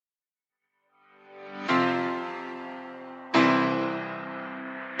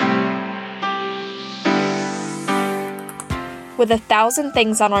With 1,000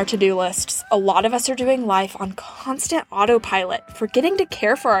 things on our to-do lists, a lot of us are doing life on constant autopilot, forgetting to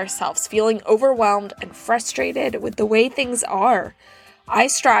care for ourselves, feeling overwhelmed and frustrated with the way things are. I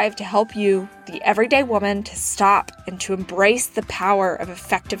strive to help you, the everyday woman, to stop and to embrace the power of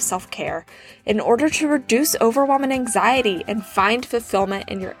effective self-care in order to reduce overwhelm and anxiety and find fulfillment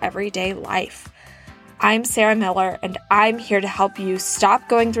in your everyday life. I'm Sarah Miller, and I'm here to help you stop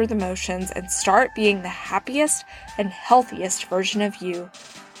going through the motions and start being the happiest and healthiest version of you,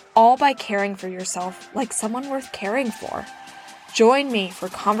 all by caring for yourself like someone worth caring for. Join me for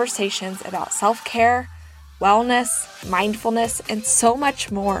conversations about self-care, wellness, mindfulness, and so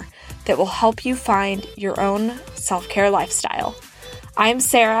much more that will help you find your own self-care lifestyle. I'm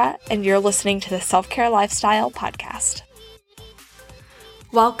Sarah, and you're listening to the Self-Care Lifestyle Podcast.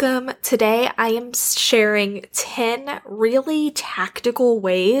 Welcome. Today I am sharing 10 really tactical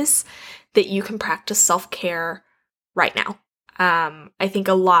ways that you can practice self-care right now. I think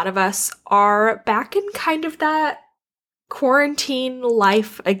a lot of us are back in kind of that quarantine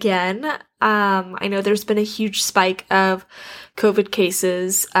life again. I know there's been a huge spike of COVID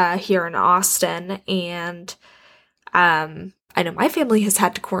cases here in Austin, and I know my family has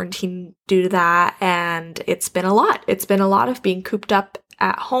had to quarantine due to that, and it's been a lot. It's been a lot of being cooped up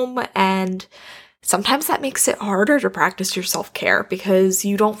at home, and sometimes that makes it harder to practice your self-care because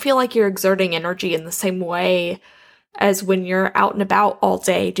you don't feel like you're exerting energy in the same way as when you're out and about all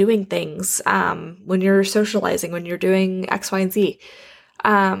day doing things, when you're socializing, when you're doing X, Y, and Z.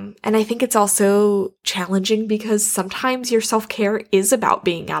 And I think it's also challenging because sometimes your self-care is about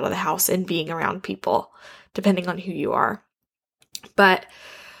being out of the house and being around people, depending on who you are. But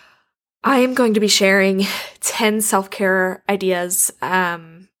I am going to be sharing 10 self-care ideas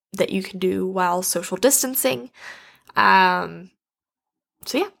that you can do while social distancing. So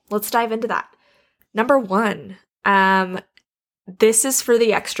yeah, let's dive into that. Number 1, this is for the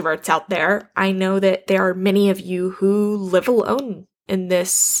extroverts out there. I know that there are many of you who live alone in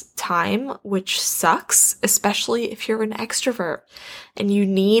this time, which sucks, especially if you're an extrovert and you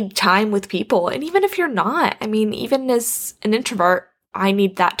need time with people. And even if you're not, I mean, even as an introvert, I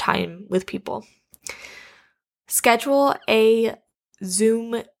need that time with people. Schedule a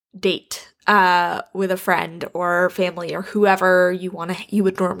Zoom date with a friend or family or whoever you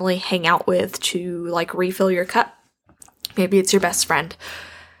would normally hang out with to like refill your cup. Maybe it's your best friend.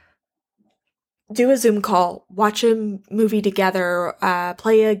 Do a Zoom call, watch a movie together,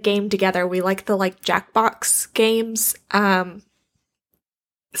 play a game together. We like the Jackbox games.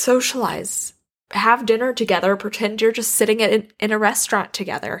 Socialize. Have dinner together, pretend you're just sitting in a restaurant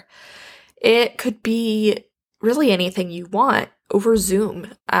together. It could be really anything you want over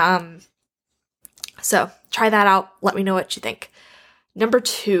Zoom. So try that out. Let me know what you think. Number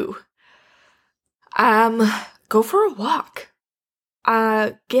 2, go for a walk.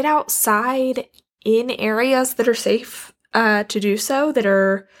 Get outside in areas that are safe to do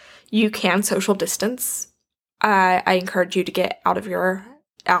so, you can social distance. I encourage you to get out of your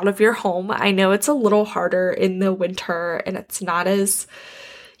home. I know it's a little harder in the winter and it's not as,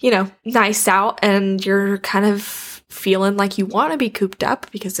 nice out and you're kind of feeling like you want to be cooped up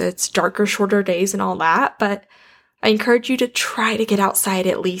because it's darker, shorter days and all that, but I encourage you to try to get outside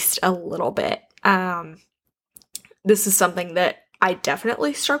at least a little bit. This is something that I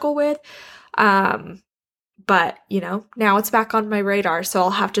definitely struggle with. But now it's back on my radar, so I'll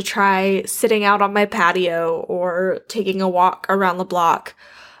have to try sitting out on my patio or taking a walk around the block.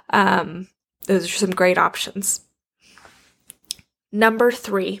 Those are some great options. Number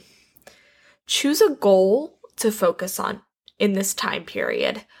 3, choose a goal to focus on in this time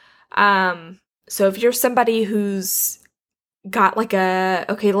period. So if you're somebody who's got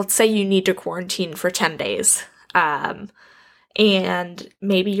let's say you need to quarantine for 10 days, and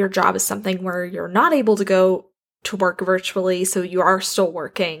maybe your job is something where you're not able to go to work virtually, so you are still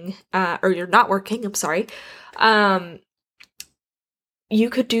working, or you're not working, I'm sorry. You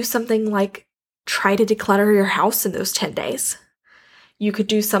could do something like try to declutter your house in those 10 days. You could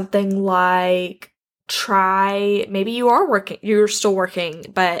do something like maybe you're still working,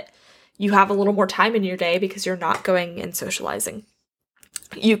 but you have a little more time in your day because you're not going and socializing.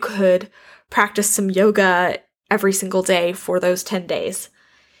 You could practice some yoga every single day for those 10 days.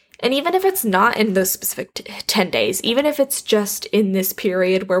 And even if it's not in those specific 10 days, even if it's just in this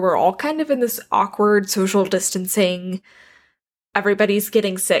period where we're all kind of in this awkward social distancing, everybody's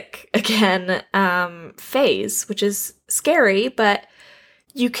getting sick again phase, which is scary, but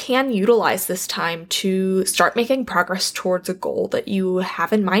you can utilize this time to start making progress towards a goal that you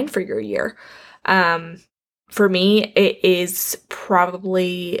have in mind for your year. For me, it is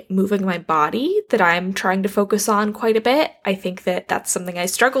probably moving my body that I'm trying to focus on quite a bit. I think that that's something I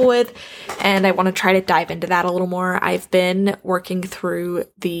struggle with, and I want to try to dive into that a little more. I've been working through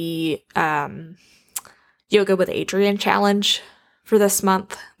the Yoga with Adriene challenge for this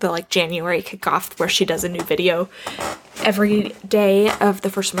month, the January kickoff where she does a new video every day of the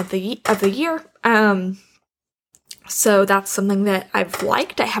first month of the year. So that's something that I've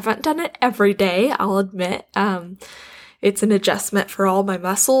liked. I haven't done it every day, I'll admit. It's an adjustment for all my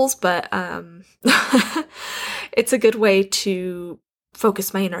muscles, but it's a good way to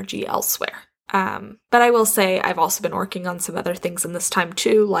focus my energy elsewhere. But I will say I've also been working on some other things in this time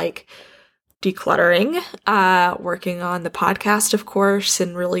too, like decluttering, working on the podcast, of course,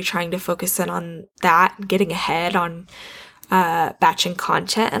 and really trying to focus in on that and getting ahead on batching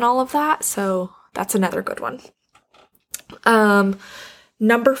content and all of that. So that's another good one.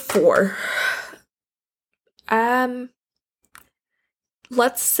 Number 4.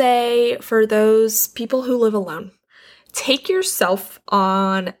 Let's say for those people who live alone, take yourself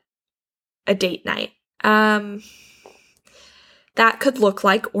on a date night. That could look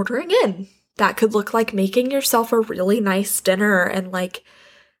like ordering in. That could look like making yourself a really nice dinner and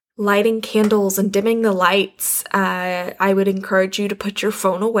lighting candles and dimming the lights. I would encourage you to put your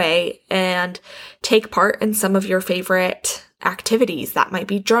phone away and take part in some of your favorite activities. That might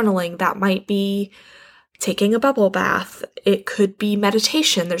be journaling. That might be taking a bubble bath. It could be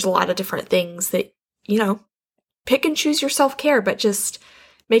meditation. There's a lot of different things that, pick and choose your self-care, but just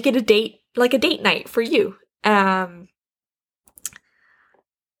make it a date night for you. And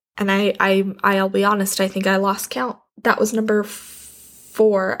I'll be honest, I think I lost count. That was number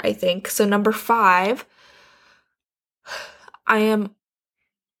 4, I think. So number 5, I am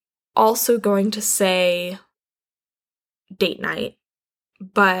also going to say date night,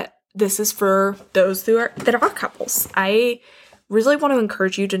 but this is for those that are couples. I really want to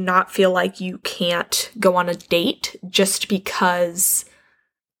encourage you to not feel like you can't go on a date just because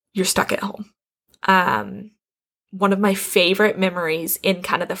you're stuck at home. One of my favorite memories in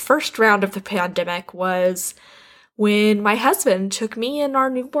kind of the first round of the pandemic was when my husband took me and our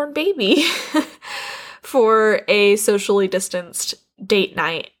newborn baby for a socially distanced date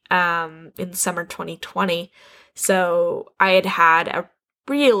night in summer 2020. So I had a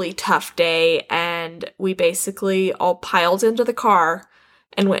really tough day, and we basically all piled into the car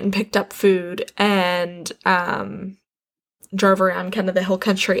and went and picked up food and drove around kind of the hill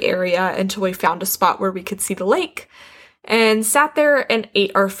country area until we found a spot where we could see the lake and sat there and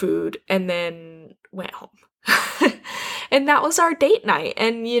ate our food and then went home. And that was our date night.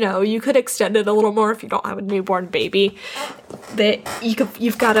 And, you could extend it a little more if you don't have a newborn baby that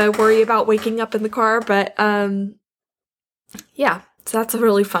you've got to worry about waking up in the car. But, yeah, so that's a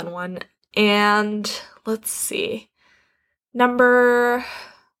really fun one. And let's see. Number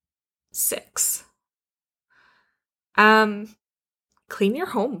 6. Clean your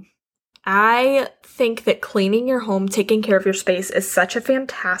home. I think that cleaning your home, taking care of your space is such a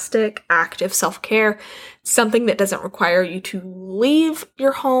fantastic act of self-care. Something that doesn't require you to leave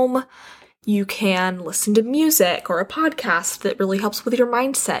your home. You can listen to music or a podcast that really helps with your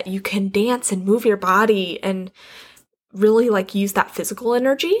mindset. You can dance and move your body and really use that physical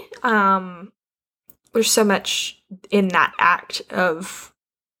energy. There's so much in that act of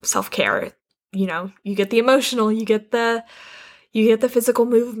self-care. You get the emotional, you get the physical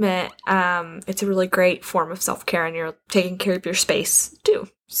movement. It's a really great form of self-care, and you're taking care of your space too.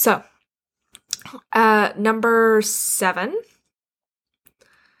 So, number 7,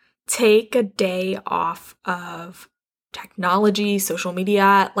 take a day off of technology, social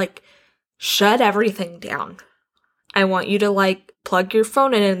media, shut everything down. I want you to plug your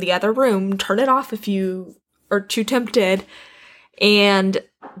phone in the other room, turn it off if you are too tempted, and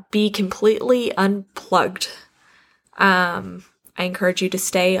be completely unplugged. I encourage you to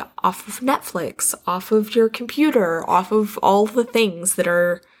stay off of Netflix, off of your computer, off of all the things that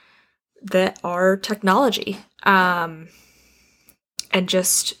are technology, and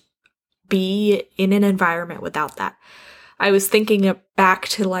just be in an environment without that. I was thinking back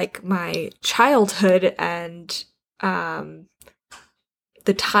to my childhood and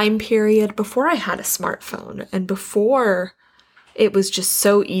the time period before I had a smartphone and before it was just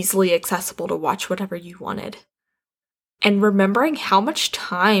so easily accessible to watch whatever you wanted. And remembering how much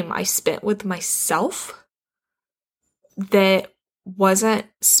time I spent with myself that wasn't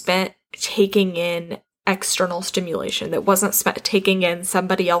spent taking in external stimulation, that wasn't spent taking in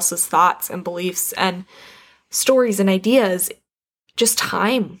somebody else's thoughts and beliefs and stories and ideas, just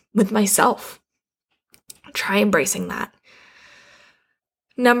time with myself. Try embracing that.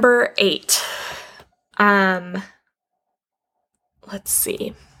 Number 8, Let's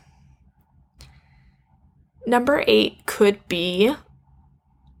see. Number 8 could be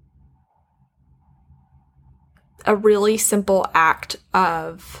a really simple act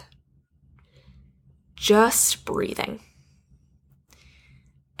of just breathing.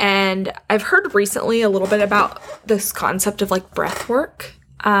 And I've heard recently a little bit about this concept of like breath work.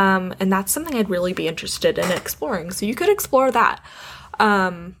 And that's something I'd really be interested in exploring. So you could explore that.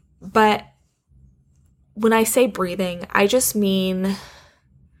 But when I say breathing, I just mean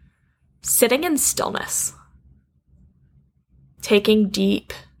sitting in stillness, taking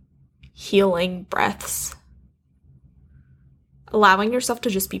deep, healing breaths, allowing yourself to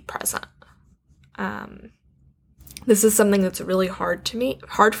just be present. This is something that's really hard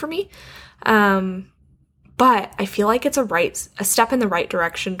for me. But I feel like it's a step in the right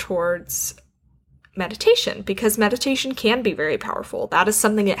direction towards meditation, because meditation can be very powerful. That is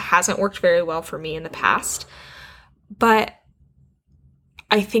something that hasn't worked very well for me in the past, but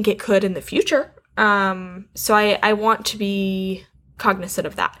I think it could in the future. So I want to be cognizant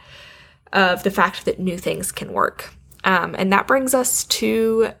of that, of the fact that new things can work. And that brings us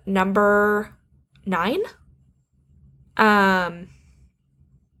to number 9. I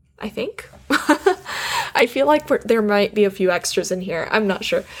think. I feel like there might be a few extras in here. I'm not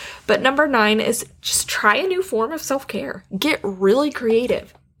sure. But number 9 is just try a new form of self-care. Get really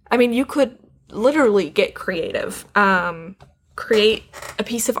creative. I mean, you could literally get creative. Create a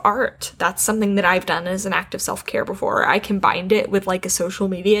piece of art. That's something that I've done as an act of self-care before. I combined it with like a social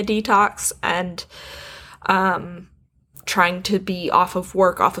media detox and trying to be off of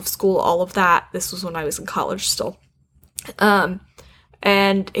work, off of school, all of that. This was when I was in college still.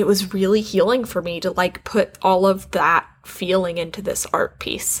 And it was really healing for me to like put all of that feeling into this art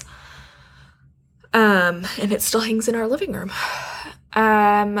piece. And it still hangs in our living room.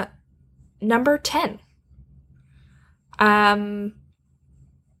 Number 10.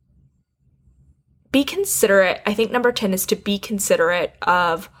 Be considerate. I think number 10 is to be considerate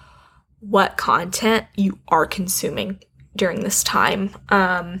of what content you are consuming during this time.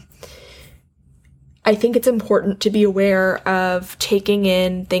 I think it's important to be aware of taking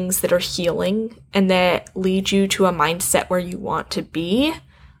in things that are healing and that lead you to a mindset where you want to be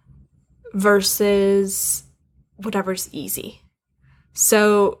versus whatever's easy.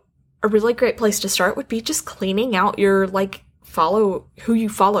 So a really great place to start would be just cleaning out your follow who you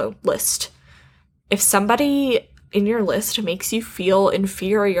follow list. If somebody in your list makes you feel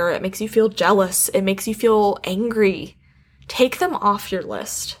inferior, it makes you feel jealous, it makes you feel angry, take them off your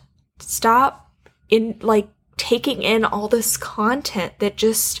list. Stop taking in all this content that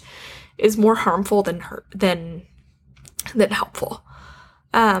just is more harmful than helpful.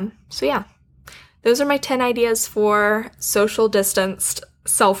 So yeah, those are my 10 ideas for social distanced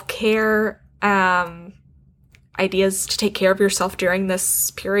self-care, ideas to take care of yourself during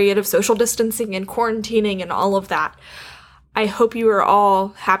this period of social distancing and quarantining and all of that. I hope you are all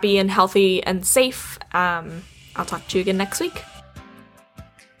happy and healthy and safe. I'll talk to you again next week.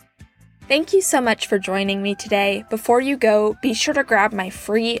 Thank you so much for joining me today. Before you go, be sure to grab my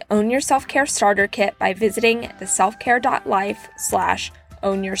free Own Your Self-Care Starter Kit by visiting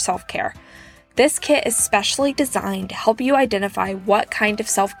theselfcare.life/ownyourselfcare. This kit is specially designed to help you identify what kind of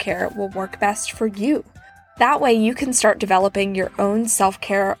self-care will work best for you. That way you can start developing your own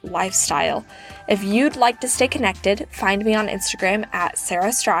self-care lifestyle. If you'd like to stay connected, find me on Instagram at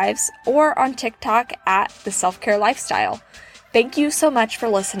Sarah Strives or on TikTok at The Self-Care Lifestyle. Thank you so much for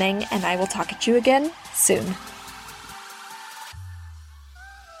listening, and I will talk at you again soon.